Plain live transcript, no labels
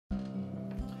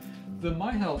the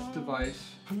miHealth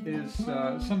device is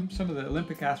some of the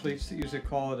Olympic athletes that usually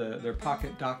call it their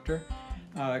pocket doctor,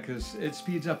 because it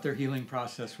speeds up their healing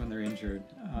process when they're injured.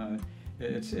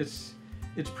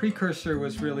 Its precursor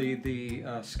was really the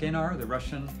Skenar, the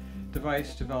Russian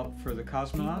device developed for the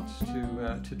cosmonauts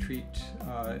to treat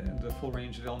the full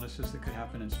range of illnesses that could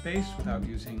happen in space without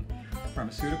using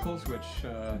pharmaceuticals, which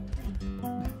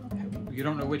you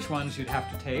don't know which ones you'd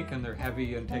have to take, and they're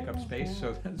heavy and take up space,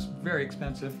 so that's very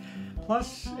expensive.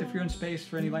 Plus, if you're in space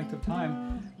for any length of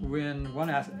time, when one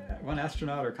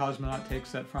astronaut or cosmonaut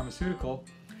takes that pharmaceutical,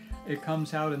 it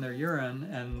comes out in their urine,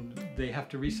 and they have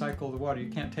to recycle the water.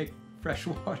 You can't take fresh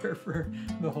water for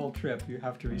the whole trip. You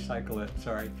have to recycle it,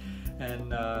 sorry.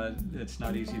 And it's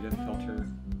not easy to filter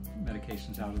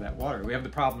medications out of that water. We have the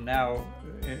problem now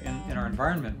in our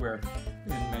environment where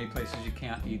in many places you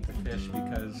can't eat the fish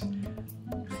because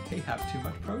they have too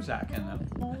much Prozac in them.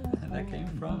 And that came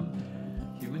from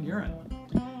human urine.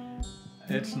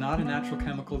 It's not a natural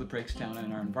chemical that breaks down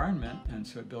in our environment, and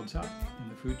so it builds up in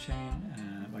the food chain.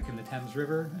 Like in the Thames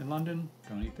River in London,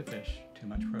 don't eat the fish, too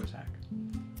much Prozac.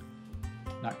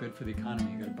 Not good for the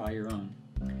economy, you gotta buy your own.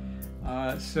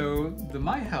 So the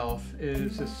miHealth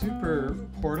is a super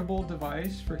portable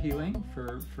device for healing,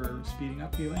 for speeding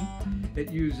up healing.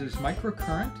 It uses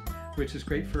microcurrent, which is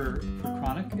great for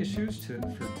chronic issues, for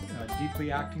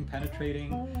deeply acting,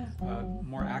 penetrating,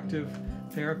 more active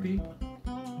therapy,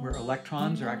 where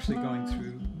electrons are actually going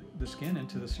through the skin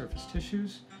into the surface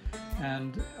tissues.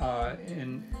 And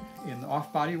in the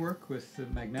off-body work with the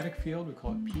magnetic field, we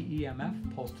call it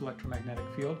PEMF, pulsed electromagnetic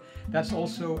field. That's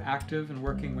also active and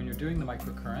working when you're doing the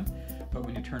microcurrent, but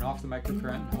when you turn off the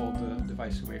microcurrent and hold the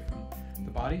device away from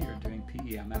the body, you're doing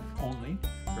PEMF only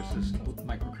versus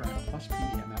microcurrent plus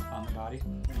PEMF on the body.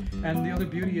 And the other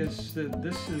beauty is that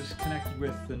this is connected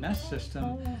with the NES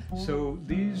system, so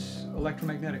these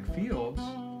electromagnetic fields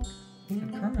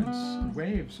and currents and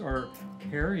waves are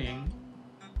carrying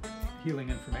healing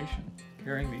information,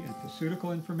 carrying the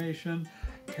infoceutical information,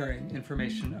 carrying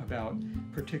information about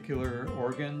particular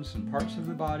organs and parts of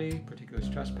the body, particular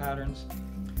stress patterns.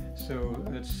 So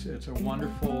it's a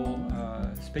wonderful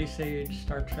space age,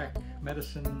 Star Trek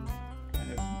medicine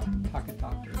kind of pocket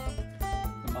doctor,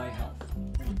 the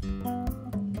miHealth.